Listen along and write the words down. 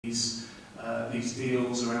these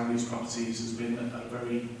deals around these properties has been a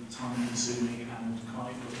very time-consuming and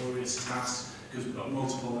quite laborious task because we've got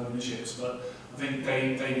multiple ownerships. But I think,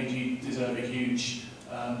 David, you deserve a huge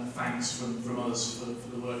thanks from us for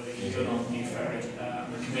the work that you've done on New Ferry,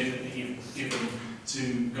 and the commitment that you've given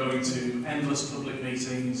to going to endless public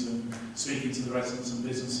meetings and speaking to the residents and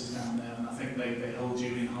businesses down there. And I think they hold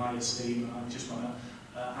you in high esteem. And I just want to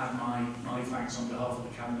add my thanks on behalf of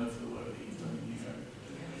the Cabinet for the work that you've done in New Ferry.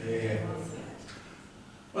 Yeah.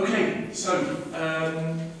 Okay, so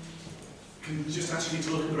can just ask you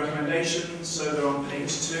to look at the recommendations. So they're on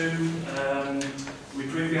page 2. We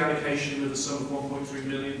approved the allocation of a sum of 1.3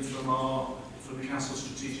 million from the Council's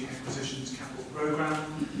Strategic Acquisitions Capital Programme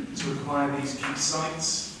to acquire these key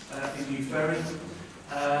sites in New Ferry,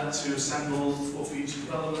 to assemble for future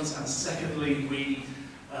developments. And secondly, we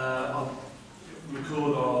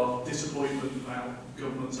record our disappointment about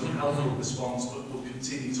government's unhelpful response, but will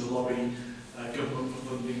continue to lobby government for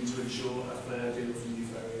funding to ensure a fair deal for New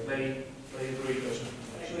Ferry. They agree with those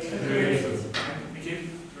recommendations? Agree. Thank you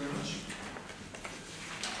very much.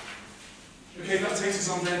 Okay, that takes us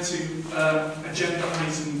on then to agenda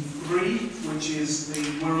item 3, which is the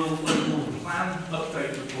Wirral Local Plan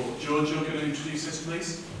Update Report. George, you're going to introduce this,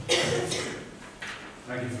 please.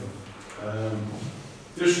 Thank you, Phil.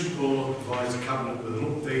 This report provides the Cabinet with an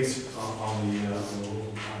update on the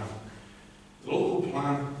local plan. The local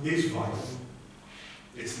plan is vital.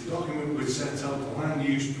 It's the document which sets out the land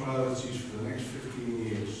use priorities for the next 15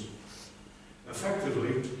 years.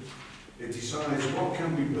 Effectively, it decides what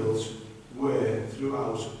can be built where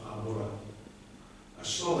throughout our borough. A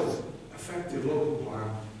solid, effective local plan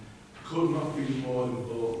could not be more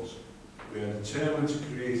important. We are determined to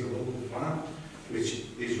create a local plan which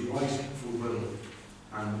is right for Wirral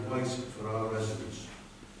and right for our residents.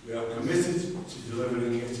 We are committed to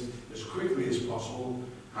delivering it as quickly as possible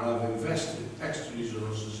and have invested extra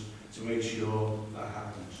resources to make sure that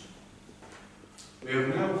happens. We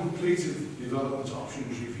have now completed the Development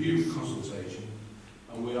Options Review consultation,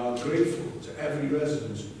 and we are grateful to every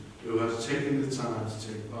resident who has taken the time to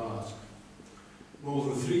take part. More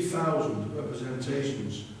than 3,000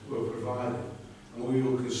 representations were provided, and we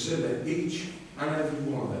will consider each and every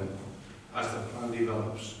one of them as the plan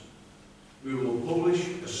develops. We will publish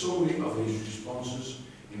a summary of these responses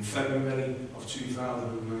in February of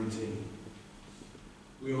 2019.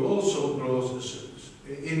 We have also brought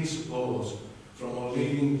in support from our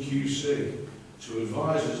leading QC to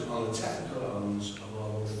advise us on the technical elements of our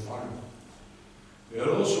local plan. We are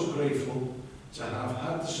also grateful to have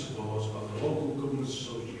had the support of the Local Government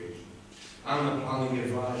Association and the Planning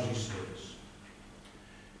Advisory Service.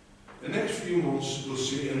 The next few months will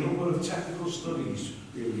see a number of technical studies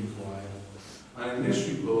being required, and in this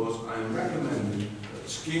report I am recommending that the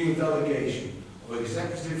scheme of delegation of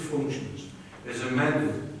executive functions is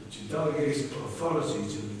amended to delegate authority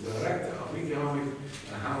to the Director of Economic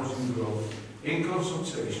and Housing Growth in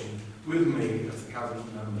consultation with me as the Cabinet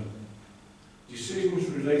member. Decisions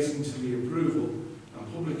relating to the approval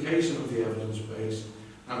and publication of the evidence base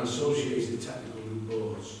and associated technical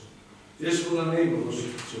reports. This will enable us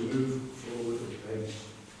to move forward at pace.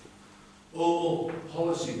 All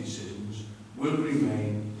policy decisions will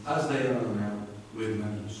remain as they are now with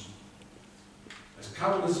members. As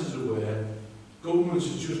Cabinet is aware, Government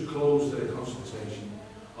has just closed their consultation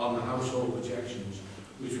on the household projections,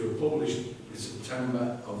 which were published in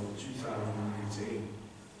September of 2018.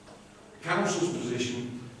 Council's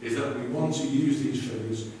position is that we want to use these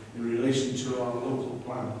figures in relation to our local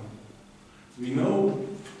plan. We know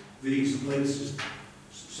these latest,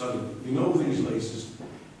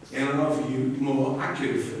 in our view, more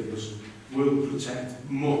accurate figures will protect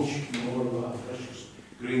much more of our precious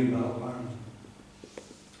greenbelt land.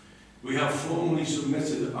 We have formally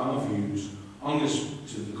submitted our views on this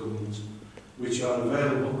to the Government, which are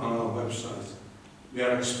available on our website. We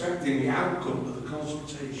are expecting the outcome of the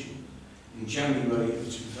consultation in January of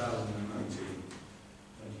 2019.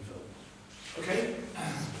 Thank you, Phillip. Okay,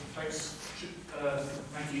 thanks.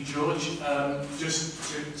 Thank you, George. Just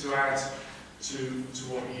to add to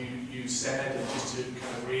what you said, and just to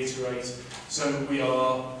kind of reiterate, so we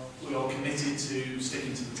are committed to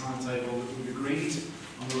sticking to the timetable that we've agreed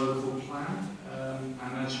on the local plan,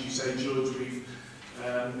 and as you say, George,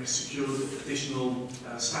 we've secured additional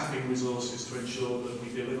staffing resources to ensure that we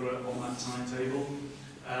deliver on that timetable.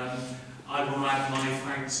 I want to add my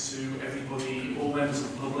thanks to everybody, all members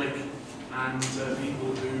of the public, and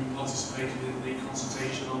people who participated in the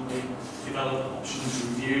consultation on the Development Options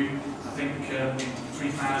Review. I think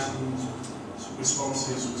 3,000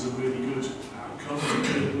 responses was a really good outcome.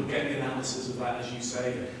 we'll get the analysis of that, as you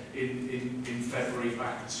say, in February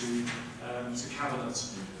back to Cabinet.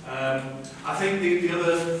 I think the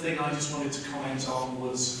other thing I just wanted to comment on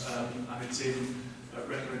was, and it's in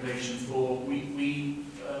recommendation 4, we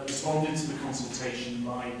responded to the consultation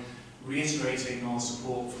by reiterating our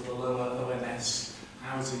support for the lower ONS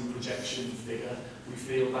housing projection figure. We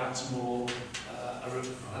feel that's more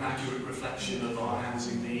an accurate reflection of our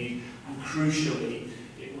housing need, and crucially,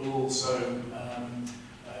 it will also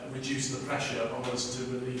reduce the pressure on us to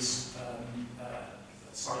release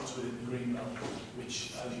sites within the Greenbelt,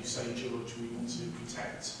 which, as you say, George, we want to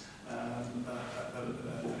protect at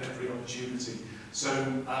every opportunity. So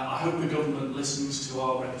I hope the government listens to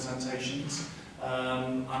our representations.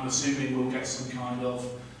 I'm assuming we'll get some kind of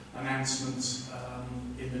announcement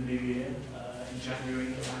in the new year, in January,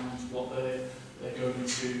 around what they're going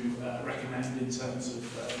to recommend in terms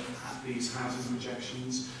of these housing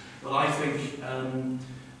projections. But I think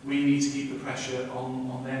we need to keep the pressure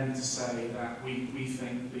on them to say that we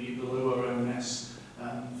think the lower ONS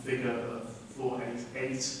figure of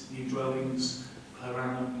 488 new dwellings per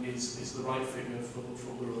annum is the right figure for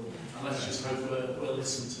Wirral. And let's just hope we're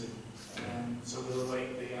listened to. So we'll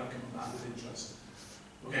await the outcome of that with interest.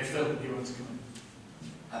 Okay, Phil, you want to come in?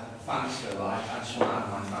 Thanks, Phil. I just want to add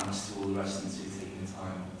my thanks to all the residents who've taken the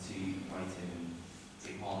time to write in and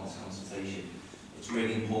take part in this consultation. It's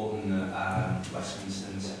really important that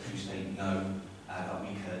Westminster and Secretary of State know that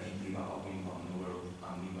we care deeply about what we've got in the world,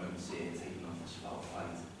 and we won't see it taken off us without a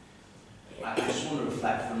fight. I just want to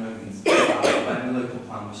reflect for a moment when the local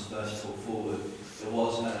plan was first put forward, there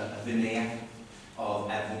was a veneer of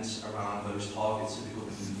evidence around those targets that the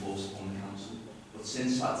government enforced upon the council. But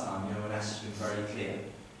since that time, the ONS has been very clear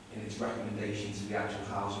in its recommendation to the actual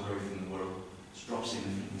housing growth in the world. It's dropped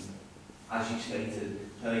significantly. As you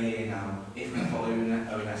stated, per year now, if we follow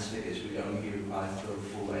ONS figures, we'd only be required to grow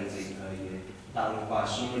 488 per year. That would require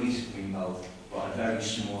some release of Greenbelt, but a very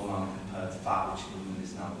small amount compared to that which the government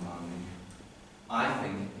is now demanding. I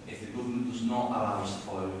think if the government does not allow us to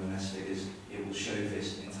follow ONS figures, it will show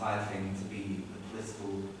this entire thing to be the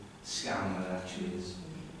political scam that it actually is.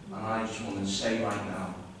 And I just want to say right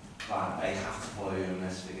now that they have to follow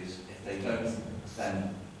ONS figures. If they don't,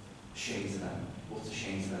 then shame to them. What's a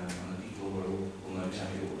shame to them? And the people will know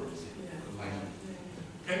exactly what we're up to. Thank you.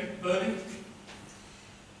 Okay, Bernie?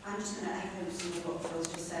 I'm just going to echo some of what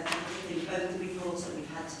Phil's just said. I think both the reports that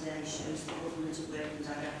we've had today shows the government are working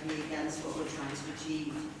directly against what we're trying to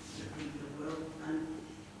achieve for the people of Wirral, and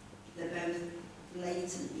they're both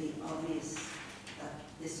blatantly obvious that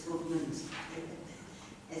this government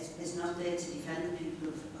is not there to defend the people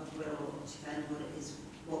of Wirral or defend what it is,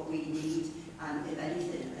 what we need, and if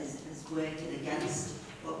anything, is working against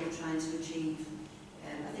what we're trying to achieve.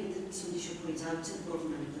 I think that somebody should point out to the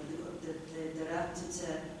government that they're out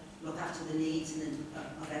to look after the needs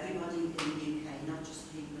of everybody in the UK, not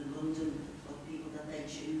just people in London, but people that they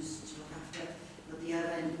choose to look after. But the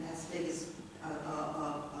ONS figures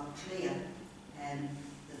are clear.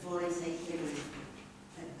 The 488 figure is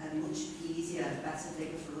a much easier, better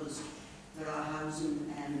figure for us for our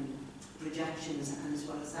housing projections, and as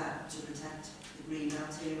well as that, to protect the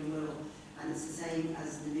Greenbelt here in Wirral. And it's the same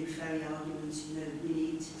as the new Ferry argument. You know, they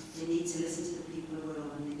need to listen to the people of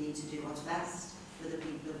Wirral, and they need to do what's best for the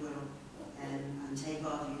people of Wirral, and take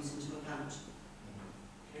our views into account.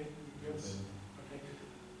 Okay, good. Okay.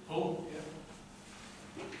 Paul? Yeah.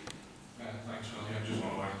 Thanks, Charlie. I just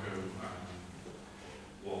want to echo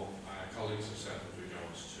what colleagues have said with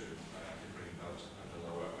regards to the Greenbelt and the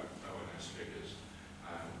lower ONS figures.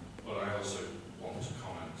 But I also want to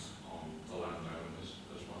comment on the landowners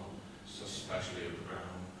as well, so especially of the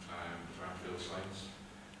brownfield sites.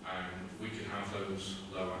 We can have those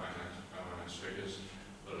lower ONS figures,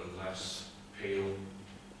 but unless Peel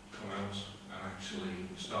come out and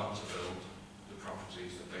actually start to build the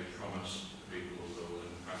properties that they promised the people of Wirral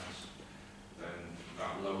in the past, then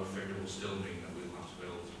that lower figure will still mean that we'll have to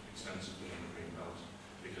build extensively in the Greenbelt,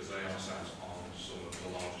 because they are set on some of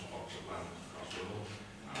the largest blocks of land across Wirral.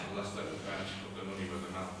 Unless they're prepared to put the money where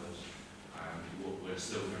the mouth is, we're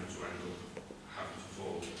still going to end up having to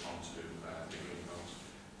fall onto the Greenbelt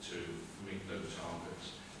to meet those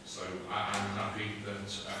targets. So I'm happy that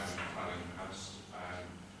planning has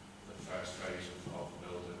the first phase of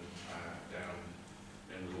building down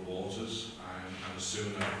in the waters, and the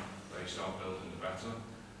sooner they start building, the better.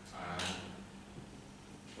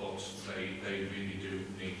 But they really do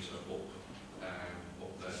need to up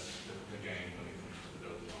the game when it comes to the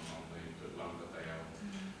building on the land that they own.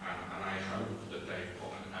 And I hope that they've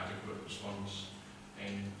put an adequate response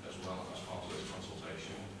in as well as part of this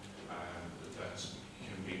consultation that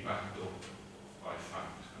can be backed up by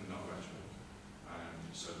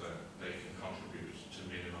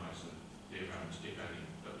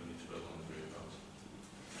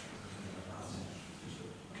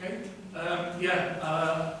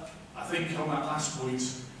I think on that last point,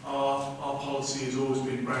 our policy has always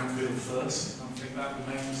been brownfield first. I think that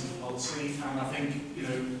remains the policy, and I think, you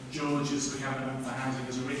know, George, as the Cabinet Member for Housing,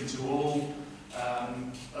 has written to all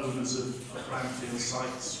owners of brownfield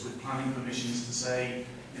sites with planning permissions to say,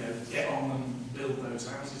 you know, get on and build those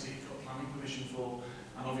houses that you've got planning permission for,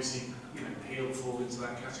 and obviously, you know, Peel fall into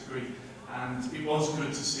that category. And it was good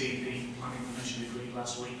to see the planning permission agreed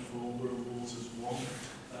last week for Wirral Waters 1.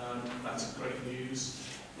 That's great news,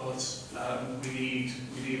 but we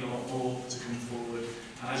need a lot more to come forward.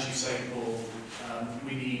 And as you say, Paul,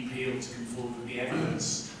 we need Peel to come forward with the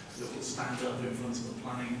evidence that will stand up in front of the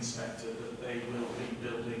planning inspector that they will be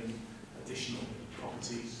building additional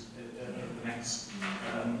properties over the next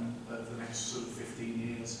sort of 15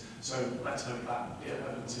 years. So let's hope that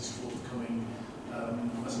evidence is forthcoming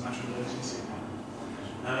as a matter of urgency.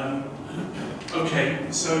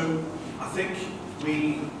 Okay, so I think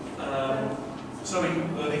we. Sorry,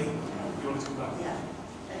 Bernie, you want to come back? Yeah,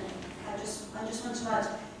 I just want to add.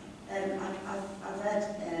 I read,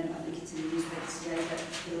 I think it's in the newspaper today, that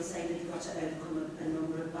they'll say that you've got to overcome a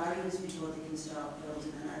number of barriers before they can start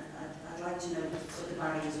building, and I'd like to know what the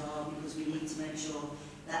barriers are, because we need to make sure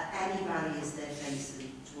that any barriers they're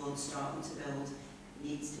facing towards starting to build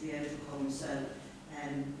needs to be overcome. So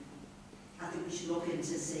I think we should look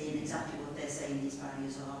into seeing exactly what they're saying these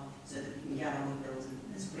barriers are, so that we can get on with building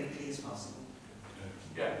as quickly as possible.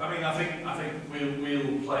 Yeah, I mean, I think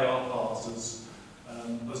we'll play our part as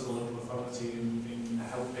the local authority in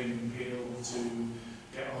helping Peel to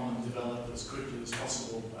get on and develop as quickly as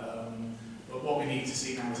possible. But what we need to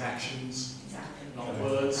see now is actions, not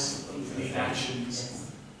words. We need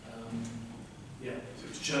actions. Yeah, so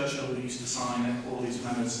it's Churchill who used to sign all these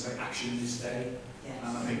memos to say action this day,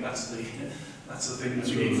 and I think that's the thing that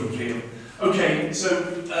we need from Peel. Okay, so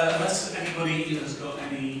unless anybody has got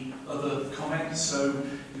any other comments, so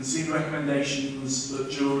you can see the recommendations that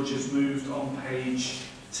George has moved on page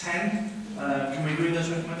 10. Can we agree those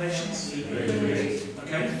recommendations?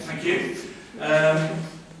 Okay, thank you.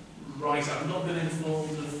 Right, I've not been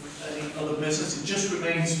informed of any other business. It just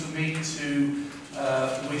remains for me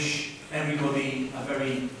to wish everybody a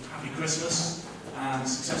very happy Christmas and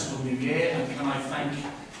successful New Year. And can I thank,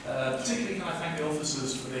 particularly can I thank the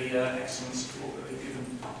officers for the excellent support that they've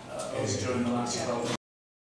given us during the last 12 months.